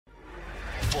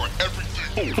For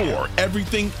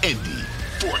everything Indy.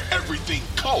 For everything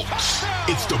Colts.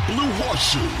 It's the Blue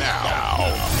Horseshoe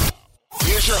now.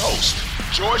 Here's your host,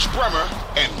 George Bremer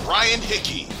and Ryan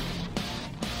Hickey.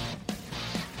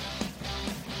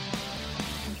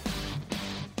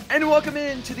 And welcome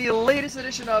in to the latest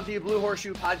edition of the Blue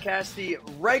Horseshoe Podcast, the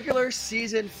regular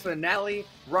season finale.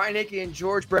 Ryan Hickey and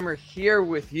George Bremer here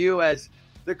with you as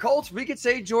the Colts, we could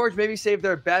say, George, maybe saved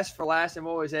their best for last in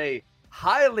what was a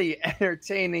highly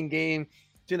entertaining game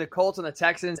between the Colts and the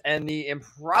Texans, and the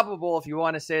improbable, if you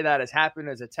want to say that, has happened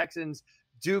as the Texans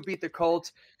do beat the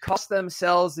Colts, cost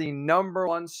themselves the number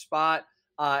one spot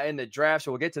in the draft.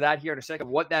 So we'll get to that here in a second,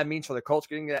 what that means for the Colts,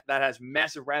 getting that has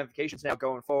massive ramifications now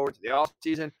going forward to the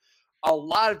offseason. A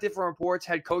lot of different reports,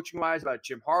 head coaching-wise, about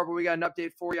Jim Harbaugh. We got an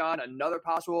update for you on another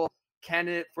possible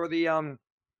candidate for the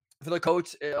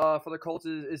Colts. For the Colts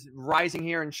is rising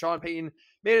here, and Sean Payton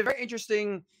made a very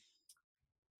interesting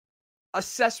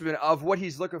assessment of what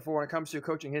he's looking for when it comes to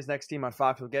coaching his next team on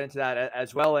Fox. We'll get into that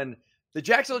as well. And the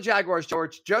Jacksonville Jaguars,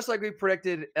 George, just like we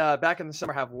predicted back in the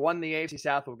summer, have won the AFC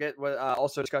South. We'll get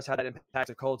also discuss how that impacts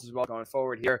the Colts as well going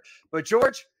forward here. But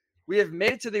George, we have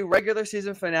made it to the regular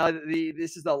season finale.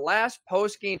 This is the last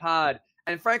post-game pod,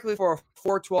 and frankly, for a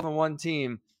 4-12-1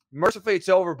 team, mercifully it's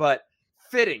over, but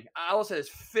fitting. I will say it's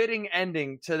fitting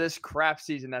ending to this crap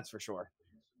season, that's for sure.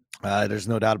 There's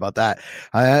no doubt about that.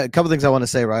 A couple things I want to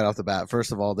say right off the bat.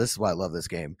 First of all, this is why I love this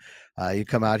game. You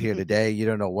come out here today, you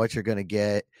don't know what you're going to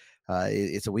get.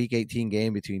 It's a Week 18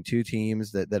 game between two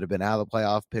teams that have been out of the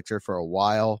playoff picture for a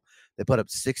while. They put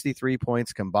up 63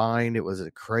 points combined. It was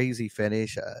a crazy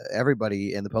finish.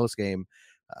 Everybody in the postgame,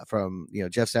 from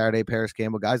Jeff Saturday, Paris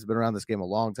Campbell, guys have been around this game a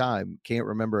long time, can't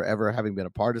remember ever having been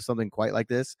a part of something quite like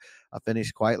this, a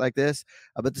finish quite like this.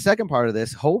 But the second part of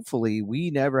this, hopefully we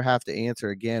never have to answer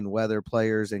again whether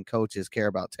players and coaches care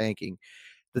about tanking.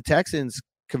 The Texans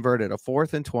converted a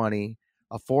 4th and 20,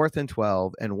 a 4th and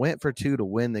 12, and went for 2 to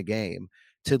win the game,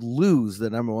 to lose the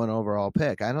number one overall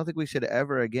pick. I don't think we should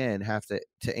ever again have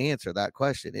to answer that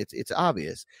question. It's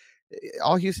obvious.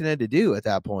 All Houston had to do at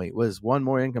that point was one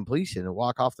more incompletion and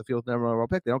walk off the field with the number one overall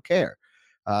pick. They don't care.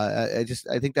 I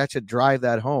think that should drive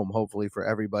that home, hopefully, for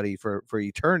everybody for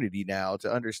eternity now,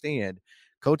 to understand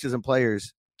coaches and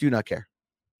players do not care.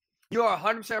 You are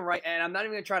 100% right, and I'm not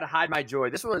even going to try to hide my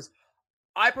joy.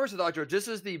 I personally thought, George, this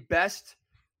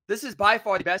is by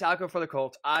far the best outcome for the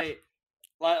Colts.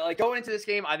 Like going into this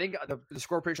game, I think the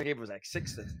score prediction I gave was like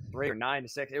 6-3 or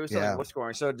 9-6. It was something low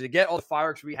scoring. So to get all the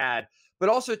fireworks we had, but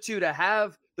also to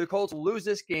have the Colts lose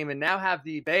this game and now have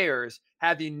the Bears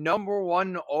have the number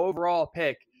one overall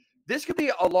pick, this could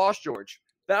be a loss, George,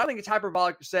 that I don't think it's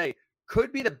hyperbolic to say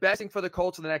could be the best thing for the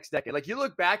Colts in the next decade. Like you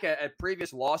look back at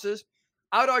previous losses,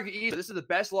 I would argue easily this is the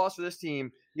best loss for this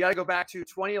team. You got to go back to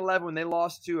 2011 when they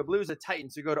lost to, I believe it was the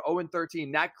Titans, to go to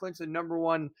 0-13. That clinched the number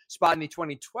one spot in the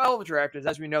 2012 draft.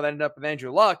 As we know, that ended up with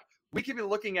Andrew Luck. We could be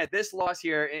looking at this loss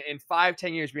here in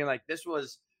 5-10 years being like, this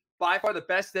was by far the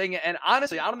best thing. And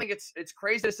honestly, I don't think it's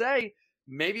crazy to say,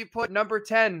 maybe put number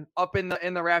 10 up in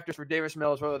the rafters for Davis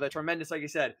Mills, with a tremendous, like you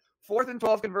said, 4th and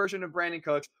 12 conversion of Brandon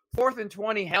Cooks, 4th and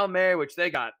 20 Hail Mary, which they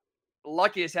got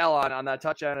lucky as hell on that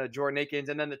touchdown of Jordan Akins,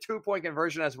 and then the 2-point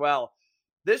conversion as well.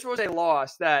 This was a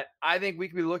loss that I think we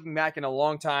could be looking back in a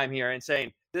long time here and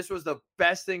saying this was the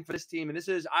best thing for this team. And this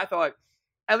is, I thought,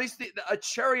 at least a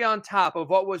cherry on top of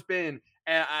what was been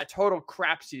a total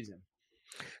crap season.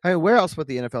 I mean, where else but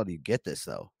the NFL do you get this,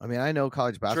 though? I mean, I know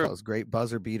college basketball is great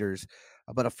buzzer beaters,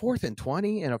 but a 4th and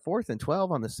 20 and a 4th and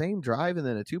 12 on the same drive and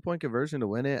then a 2-point conversion to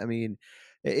win it. I mean,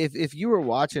 if you were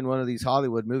watching one of these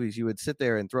Hollywood movies, you would sit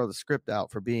there and throw the script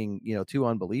out for being, too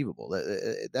unbelievable.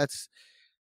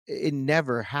 It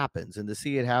never happens. And to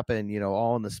see it happen,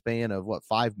 all in the span of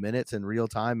 5 minutes in real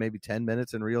time, maybe 10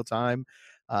 minutes in real time,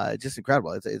 just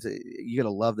incredible. You're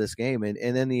going to love this game.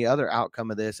 And then the other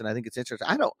outcome of this, and I think it's interesting.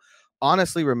 I don't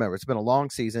honestly remember. It's been a long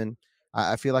season.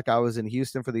 I feel like I was in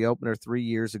Houston for the opener 3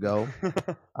 years ago.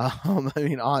 I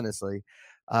mean, honestly.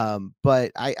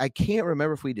 But I can't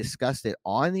remember if we discussed it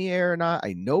on the air or not.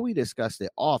 I know we discussed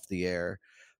it off the air.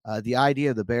 The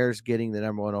idea of the Bears getting the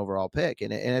number one overall pick.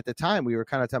 And at the time we were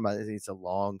kind of talking about it's a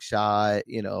long shot,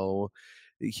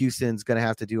 Houston's going to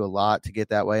have to do a lot to get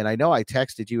that way. And I know I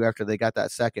texted you after they got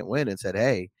that second win and said,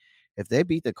 hey, if they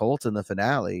beat the Colts in the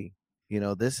finale,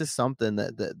 this is something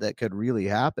that could really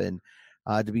happen.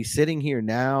 To be sitting here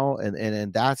now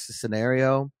and that's the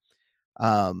scenario.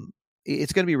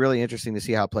 It's going to be really interesting to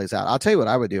see how it plays out. I'll tell you what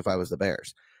I would do if I was the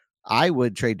Bears. I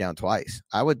would trade down twice.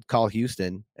 I would call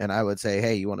Houston and I would say,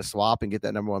 hey, you want to swap and get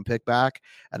that number one pick back?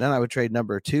 And then I would trade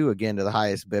number 2 again to the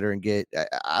highest bidder and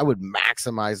I would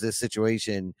maximize this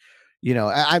situation,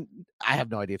 I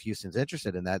have no idea if Houston's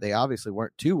interested in that. They obviously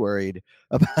weren't too worried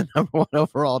about number 1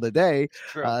 overall today.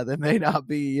 True. They may not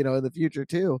be, in the future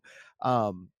too.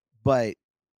 But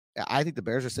I think the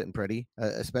Bears are sitting pretty,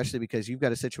 especially because you've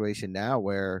got a situation now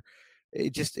where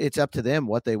it's up to them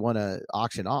what they want to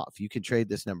auction off. You can trade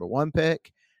this number 1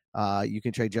 pick. You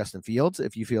can trade Justin Fields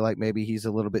if you feel like maybe he's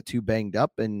a little bit too banged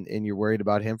up and you're worried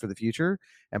about him for the future,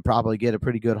 and probably get a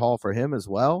pretty good haul for him as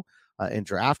well, and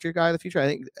draft your guy in the future. I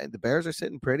think the Bears are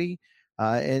sitting pretty,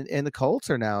 and the Colts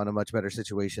are now in a much better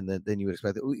situation than you would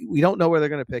expect. We don't know where they're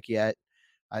going to pick yet.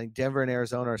 I think Denver and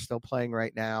Arizona are still playing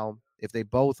right now. If they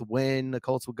both win, the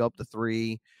Colts will go up to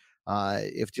 3.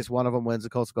 If just one of them wins, the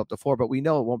Colts will go up to 4. But we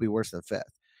know it won't be worse than 5th.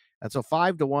 And so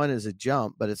 5-1 is a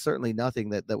jump, but it's certainly nothing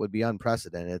that would be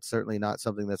unprecedented. It's certainly not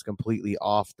something that's completely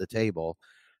off the table.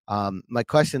 My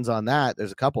questions on that,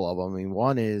 there's a couple of them. I mean,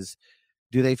 one is,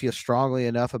 do they feel strongly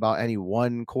enough about any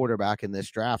one quarterback in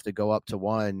this draft to go up to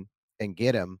 1 and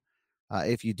get him?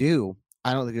 If you do,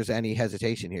 I don't think there's any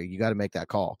hesitation here. You got to make that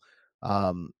call.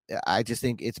 I just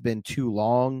think it's been too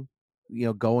long,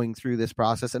 going through this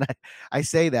process. And I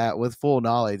say that with full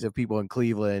knowledge of people in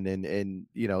Cleveland and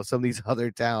some of these other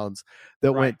towns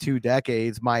that went 2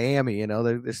 decades, Miami,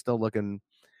 they're still looking,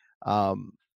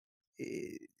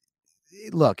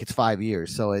 look, it's 5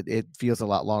 years. So it feels a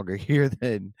lot longer here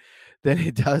than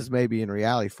it does maybe in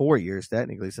reality, 4 years,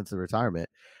 technically, since the retirement.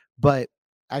 But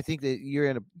I think that you're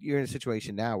in a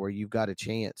situation now where you've got a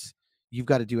chance. You've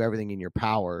got to do everything in your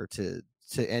power to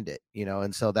end it,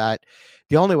 and so that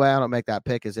the only way I don't make that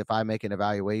pick is if I make an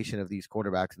evaluation of these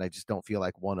quarterbacks and I just don't feel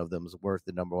like one of them is worth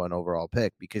the number 1 overall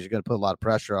pick, because you're going to put a lot of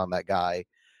pressure on that guy,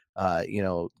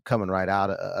 coming right out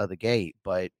of the gate.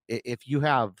 But if you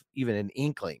have even an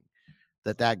inkling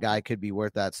that guy could be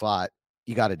worth that slot,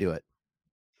 you got to do it,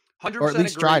 100% or at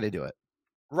least agree. try to do it.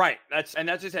 Right. That's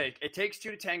just it. It takes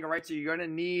 2 to tango, right? So you're going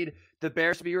to need the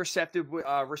Bears to be receptive,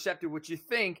 which you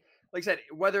think, like I said,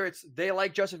 whether it's they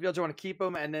like Justin Fields, they want to keep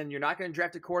him, and then you're not going to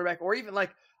draft a quarterback, or even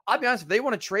I'll be honest, if they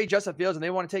want to trade Justin Fields and they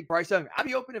want to take Bryce Young, I'd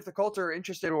be open if the Colts are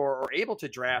interested or able to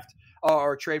draft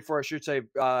or trade for, I should say,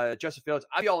 Justin Fields.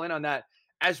 I'd be all in on that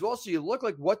as well. So you look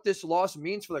like what this loss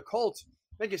means for the Colts.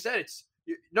 Like you said, it's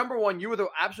number 1, you were the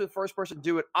absolute first person to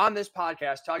do it on this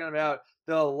podcast, talking about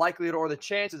the likelihood or the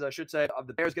chances, I should say, of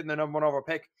the Bears getting the number 1 overall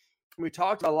pick. We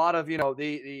talked a lot of,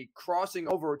 the crossing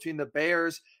over between the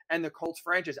Bears and the Colts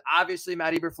franchise. Obviously,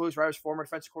 Matt Eberflus, right, was former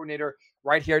defensive coordinator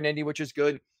right here in Indy, which is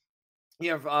good.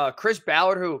 You have Chris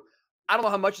Ballard, who I don't know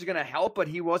how much is going to help, but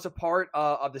he was a part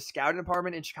of the scouting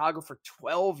department in Chicago for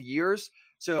 12 years.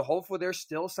 So hopefully there's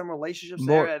still some relationships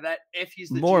there that if he's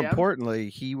the more GM. Importantly,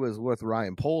 he was with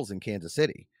Ryan Poles in Kansas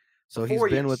City. So he's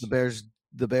been with the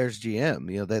Bears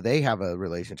GM. They have a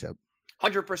relationship.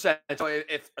 100%. So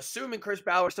if assuming Chris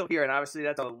Ballard is still here, and obviously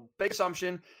that's a big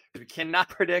assumption because we cannot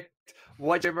predict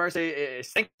what Jim Irsay is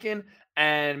thinking,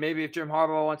 and maybe if Jim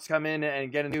Harbaugh wants to come in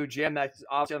and get a new GM, that's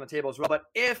obviously on the table as well. But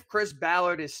if Chris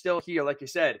Ballard is still here, like you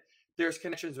said, there's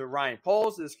connections with Ryan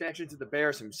Poles, there's connections to the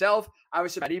Bears himself.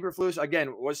 Obviously, Matt Eberflus,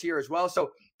 again, was here as well.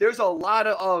 So there's a lot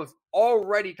of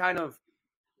already kind of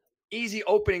easy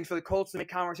openings for the Colts to make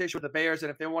conversation with the Bears. And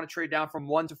if they want to trade down from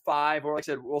 1 to 5, or like I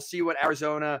said, we'll see what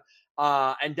Arizona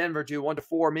and Denver do, 1 to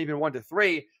 4, maybe 1 to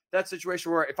 3. That's a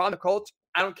situation where if I'm the Colts,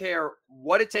 I don't care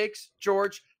what it takes,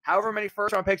 George, however many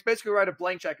first-round picks, basically write a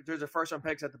blank check in terms of first-round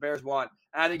picks that the Bears want.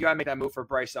 And I think you got to make that move for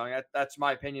Bryce Young. That's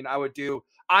my opinion. I would do.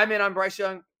 I'm in on Bryce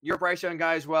Young. You're a Bryce Young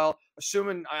guy as well.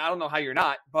 Assuming, I don't know how you're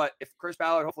not, but if Chris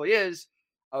Ballard hopefully is,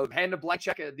 hand a blank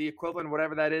check, the equivalent,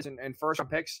 whatever that is, and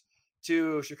first-round picks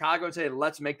to Chicago and say,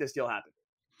 let's make this deal happen.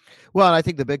 Well, and I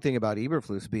think the big thing about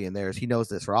Eberflus being there is he knows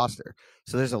this roster.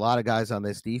 So there's a lot of guys on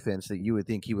this defense that you would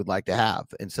think he would like to have.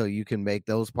 And so you can make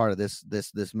those part of this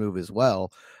move as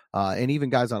well. And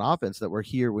even guys on offense that were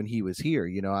here when he was here.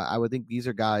 I would think these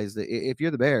are guys that if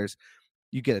you're the Bears,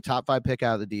 you get a top 5 pick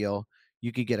out of the deal.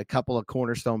 You could get a couple of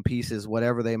cornerstone pieces,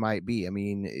 whatever they might be. I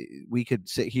mean, we could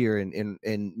sit here and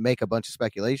make a bunch of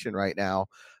speculation right now,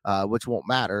 which won't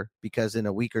matter because in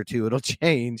a week or two it'll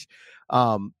change.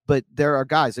 But there are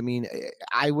guys. I mean,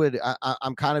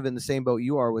 I'm kind of in the same boat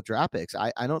you are with draft picks.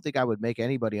 I don't think I would make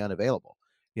anybody unavailable.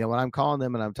 When I'm calling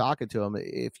them and I'm talking to them,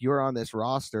 if you're on this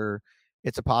roster,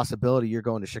 it's a possibility you're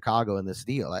going to Chicago in this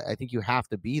deal. I think you have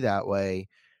to be that way.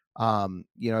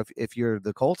 If you're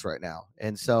the Colts right now.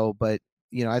 And so, but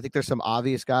I think there's some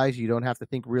obvious guys you don't have to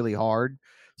think really hard.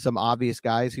 Some obvious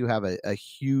guys who have a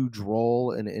huge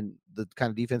role in the kind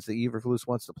of defense that Eberflus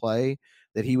wants to play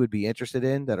that he would be interested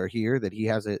in, that are here, that he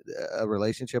has a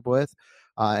relationship with.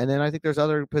 And then I think there's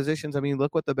other positions. I mean,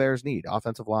 look what the Bears need: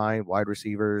 offensive line, wide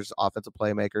receivers, offensive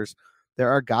playmakers. there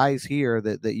are guys here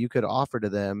that you could offer to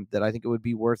them that I think it would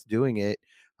be worth doing it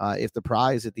if the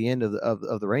prize at the end of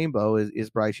the rainbow is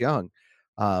Bryce Young.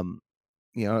 Um,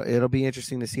 it'll be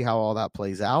interesting to see how all that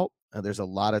plays out. There's a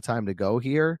lot of time to go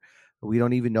here. We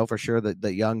don't even know for sure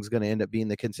that Young's going to end up being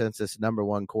the consensus number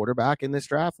one quarterback in this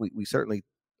draft. We certainly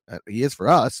he is for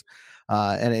us,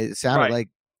 and it sounded Right.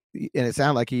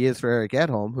 like he is for Eric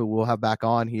Edholm, who we'll have back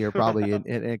on here probably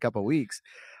in a couple of weeks.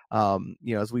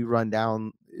 As we run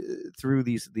down through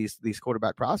these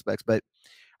quarterback prospects, but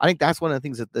I think that's one of the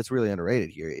things that's really underrated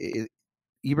here.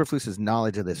 Eberflus's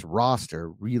knowledge of this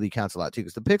roster really counts a lot too,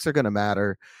 because the picks are going to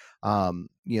matter,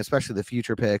 especially the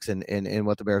future picks and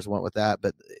what the Bears want with that.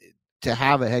 But to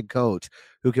have a head coach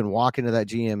who can walk into that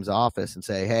GM's office and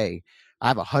say, "Hey, I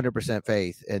have 100%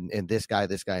 faith in this guy,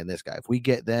 this guy, and this guy. If we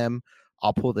get them,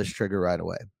 I'll pull this trigger right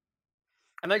away."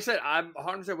 And like I said, I'm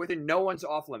 100% with you. No one's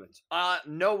off limits.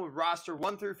 No roster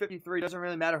 1 through 53 doesn't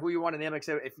really matter who you want in the MX.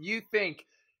 If you think,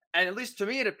 and at least to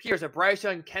me, it appears that Bryce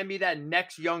Young can be that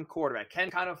next young quarterback, can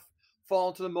kind of fall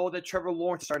into the mold that Trevor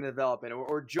Lawrence is starting to develop in,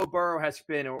 or Joe Burrow has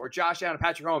been, or Josh Allen,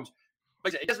 Patrick Mahomes.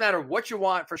 Like I said, it doesn't matter what you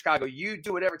want for Chicago. You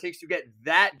do whatever it takes to get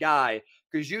that guy,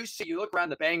 because you look around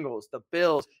the Bengals, the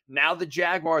Bills, now the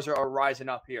Jaguars are rising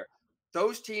up here.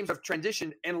 Those teams have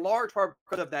transitioned in large part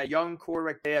because of that young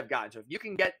quarterback they have gotten. So if you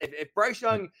can get, if Bryce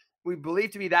Young, we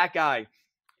believe to be that guy,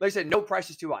 like I said, no price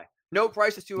is too high. No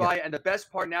price is too high. And the best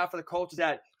part now for the Colts is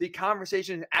that the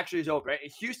conversation actually is open. Right? In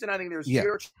Houston, I think there's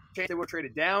zero chance they were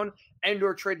traded down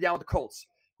or traded down with the Colts.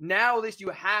 Now at least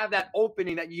you have that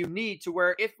opening that you need to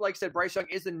where if, like I said, Bryce Young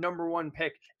is the number one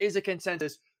pick, is a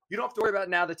consensus, you don't have to worry about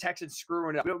now the Texans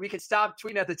screwing up. We can stop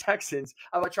tweeting at the Texans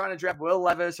about trying to draft Will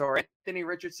Levis or Anthony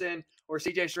Richardson or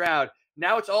CJ Stroud.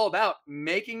 Now it's all about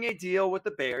making a deal with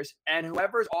the Bears, and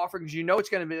whoever's offering, it's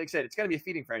going to be, like I said, it's going to be a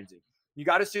feeding frenzy. You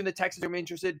got to assume the Texans are going to be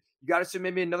interested. You got to assume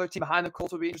maybe another team behind the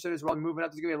Colts will be interested as well. Moving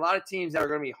up, there's going to be a lot of teams that are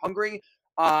going to be hungry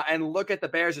and look at the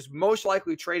Bears as most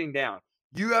likely trading down.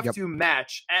 You have to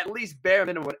match at least bare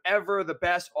minimum whatever the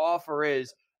best offer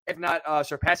is, if not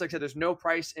surpass. Like I said, there's no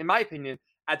price, in my opinion,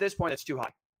 at this point, it's too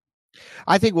high.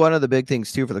 I think one of the big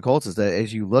things too for the Colts is that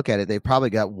as you look at it, they've probably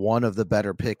got one of the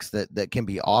better picks that can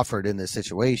be offered in this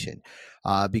situation.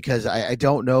 Because I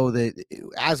don't know that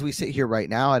as we sit here right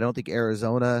now, I don't think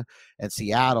Arizona and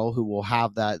Seattle, who will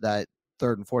have that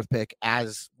third and fourth pick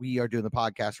as we are doing the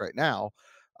podcast right now,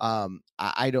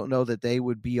 I don't know that they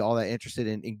would be all that interested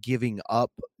in giving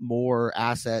up more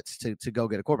assets to go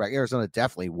get a quarterback. Arizona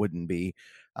definitely wouldn't be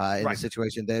in the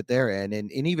situation that they're in. And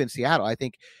even Seattle, I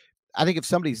think if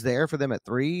somebody's there for them at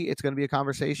 3, it's going to be a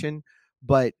conversation.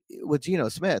 But with Geno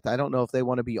Smith, I don't know if they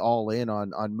want to be all in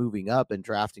on moving up and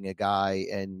drafting a guy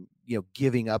and,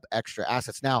 giving up extra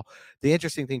assets. Now, the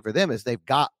interesting thing for them is they've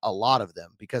got a lot of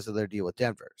them because of their deal with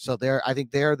Denver. So I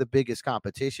think they're the biggest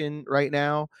competition right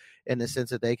now in the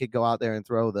sense that they could go out there and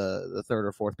throw the third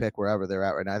or fourth pick wherever they're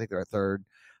at right now. I think they're a third,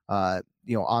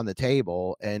 on the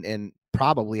table and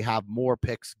probably have more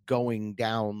picks going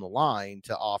down the line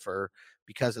to offer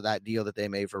because of that deal that they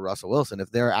made for Russell Wilson.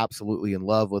 If they're absolutely in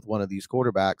love with one of these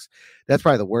quarterbacks, that's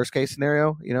probably the worst case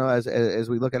scenario, as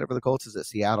we look at it for the Colts, is that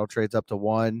Seattle trades up to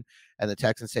 1 and the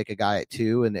Texans take a guy at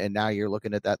 2. And now you're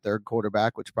looking at that third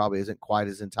quarterback, which probably isn't quite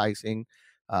as enticing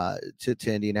to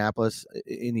Indianapolis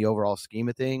in the overall scheme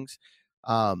of things.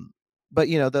 But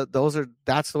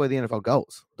that's the way the NFL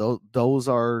goes. Those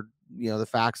are, the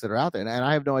facts that are out there. And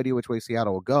I have no idea which way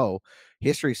Seattle will go.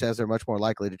 History says they're much more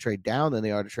likely to trade down than they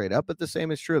are to trade up, but the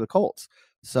same is true of the Colts.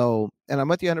 So, and I'm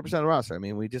with you 100% of the roster. I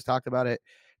mean, we just talked about it.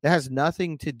 That has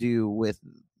nothing to do with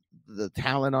the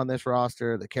talent on this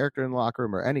roster, the character in the locker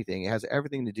room, or anything. It has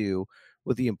everything to do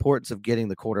with the importance of getting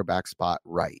the quarterback spot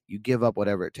right. You give up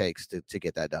whatever it takes to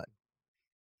get that done.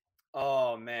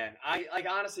 Oh man, I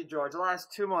honestly, George. The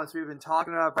last 2 months we've been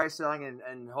talking about Bryce Young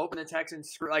and hoping the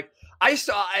Texans screw. Like I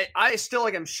still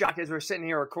am shocked as we're sitting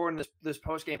here recording this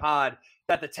post game pod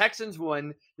that the Texans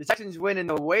won. The Texans win in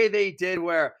the way they did,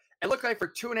 where it looked like for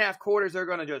 2.5 quarters they're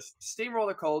going to just steamroll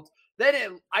the Colts.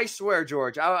 Then I swear,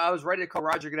 George, I was ready to call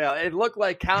Roger Goodell. It looked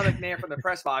like Cal McNair from the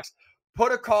press box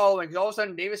put a call in, because all of a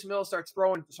sudden Davis Mills starts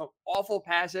throwing some awful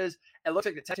passes. It looks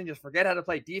like the Texans just forget how to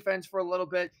play defense for a little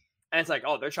bit. And it's like,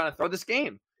 oh, they're trying to throw this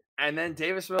game. And then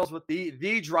Davis Mills with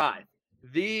the drive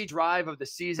of the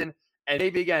season. And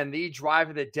maybe, again, the drive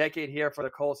of the decade here for the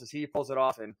Colts as he pulls it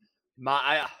off. And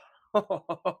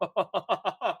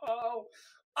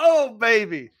oh,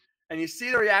 baby. And you see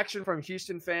the reaction from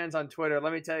Houston fans on Twitter.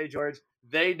 Let me tell you, George,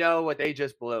 they know what they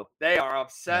just blew. They are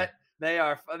upset.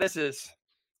 This is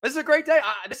a great day.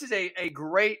 This is a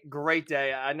great, great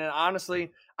day. And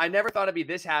honestly, I never thought I'd be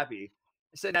this happy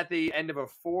sitting at the end of a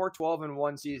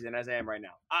 4-12-1 season as I am right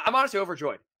now. I'm honestly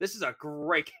overjoyed. This is a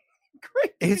great,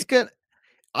 great. It's good.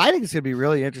 I think it's gonna be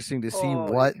really interesting to see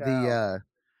Holy what cow.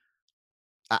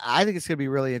 I think it's gonna be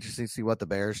really interesting to see what the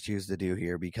Bears choose to do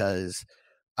here because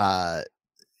uh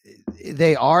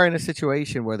they are in a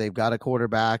situation where they've got a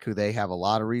quarterback who they have a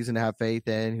lot of reason to have faith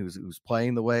in, who's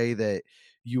playing the way that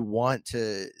you want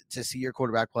to see your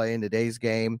quarterback play in today's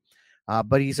game.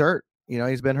 But he's hurt.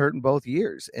 He's been hurt in both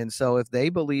years. And so if they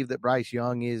believe that Bryce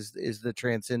Young is the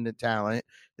transcendent talent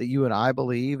that you and I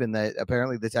believe, and that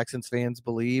apparently the Texans fans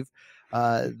believe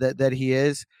that he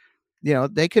is,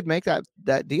 they could make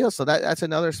that deal. So that's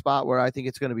another spot where I think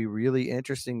it's going to be really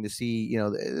interesting to see.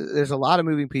 There's a lot of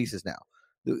moving pieces now.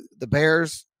 The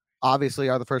Bears obviously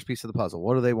are the first piece of the puzzle.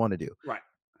 What do they want to do? Right.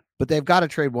 But they've got to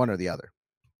trade one or the other.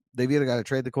 They've either got to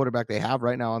trade the quarterback they have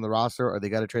right now on the roster, or they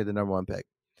got to trade the number one pick.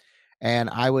 And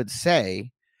I would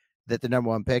say that the number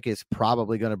one pick is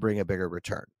probably going to bring a bigger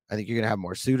return. I think you're going to have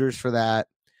more suitors for that.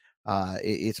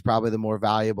 It's probably the more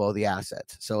valuable of the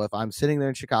assets. So if I'm sitting there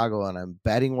in Chicago and I'm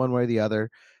betting one way or the other,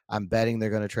 I'm betting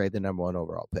they're going to trade the number one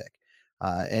overall pick.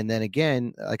 And then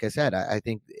again, like I said, I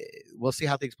think we'll see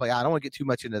how things play out. I don't want to get too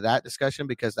much into that discussion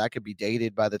because that could be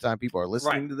dated by the time people are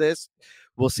listening to this.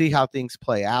 We'll see how things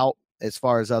play out as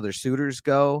far as other suitors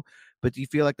go. But do you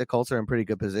feel like the Colts are in pretty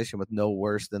good position with no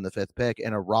worse than the fifth pick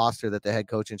and a roster that the head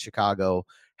coach in Chicago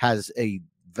has a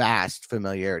vast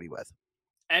familiarity with?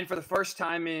 And for the first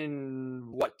time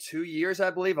in 2 years, I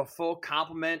believe, a full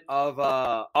complement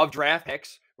of draft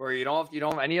picks where you don't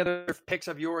have any other picks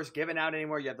of yours given out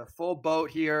anymore. You have the full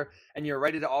boat here, and you're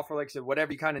ready to offer like so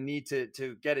whatever you kind of need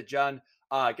to get it done,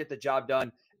 get the job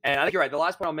done. And I think you're right. The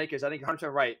last point I'll make is I think you're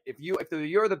 100% right. If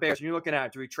you're the Bears and you're looking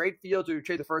at do we trade Fields or do we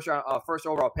trade the first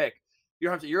overall pick?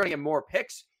 You're going to get more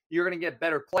picks. You're going to get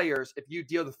better players if you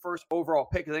deal the first overall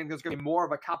pick. I think there's going to be more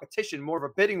of a competition, more of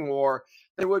a bidding war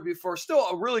than it would be for still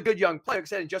a really good young player, like I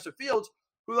said, in Justin Fields,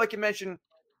 who, like you mentioned,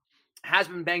 has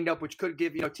been banged up, which could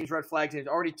give, teams red flags. And he's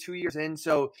already 2 years in.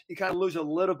 So you kind of lose a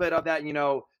little bit of that,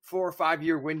 4 or 5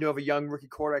 year window of a young rookie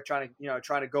quarterback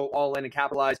trying to go all in and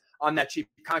capitalize on that cheap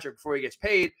contract before he gets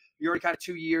paid. You're already kind of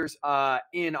 2 years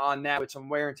in on that with some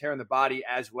wear and tear in the body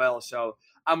as well. So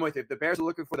I'm with it. The Bears are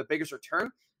looking for the biggest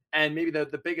return and maybe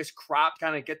the biggest crop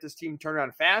kind of get this team turned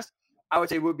around fast. I would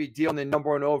say would be dealing the number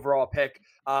one overall pick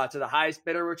to the highest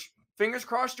bidder, which fingers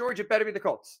crossed, George, it better be the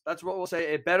Colts. That's what we'll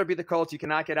say. It better be the Colts. You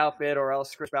cannot get outbid or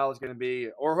else Chris Ballard is going to be,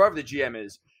 or whoever the GM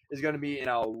is going to be in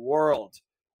a world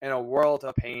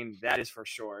of pain. That is for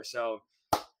sure. So,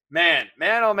 man,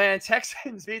 oh man,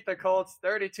 Texans beat the Colts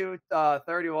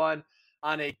 32-31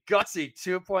 on a gutsy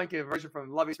 2-point conversion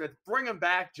from Lovie Smith. Bring him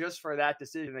back just for that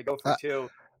decision to go for two.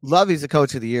 Lovey's the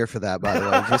coach of the year for that, by the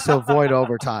way, just to avoid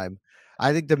overtime.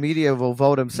 I think the media will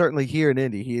vote him, certainly here in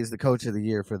Indy. He is the coach of the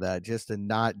year for that, just to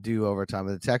not do overtime.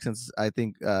 And the Texans, I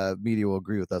think media will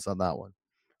agree with us on that one.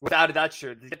 Without it, that's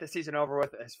true. To get the season over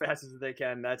with as fast as they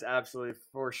can, that's absolutely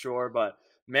for sure. But,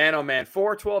 man, oh, man,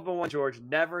 4-12-1, George,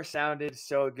 never sounded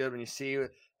so good when you see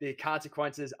the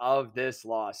consequences of this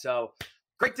loss. So,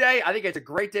 great day. I think it's a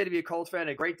great day to be a Colts fan,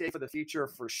 a great day for the future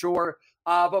for sure.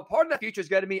 But part of that future is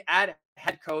going to be at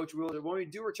head coach. When we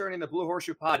do return in the Blue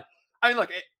Horseshoe Pod, I mean,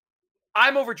 look,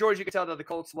 I'm overjoyed. You can tell that the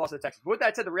Colts lost to the Texans. With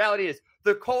that said, the reality is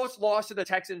the Colts lost to the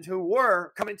Texans, who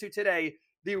were coming to today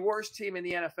the worst team in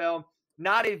the NFL.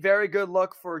 Not a very good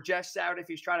look for Jeff Saturday if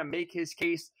he's trying to make his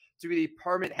case to be the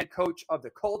permanent head coach of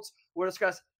the Colts. We'll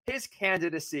discuss his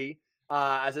candidacy,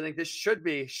 as I think this should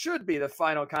be the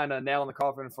final kind of nail in the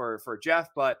coffin for Jeff.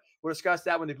 But we'll discuss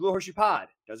that when the Blue Horseshoe Pod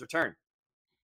does return.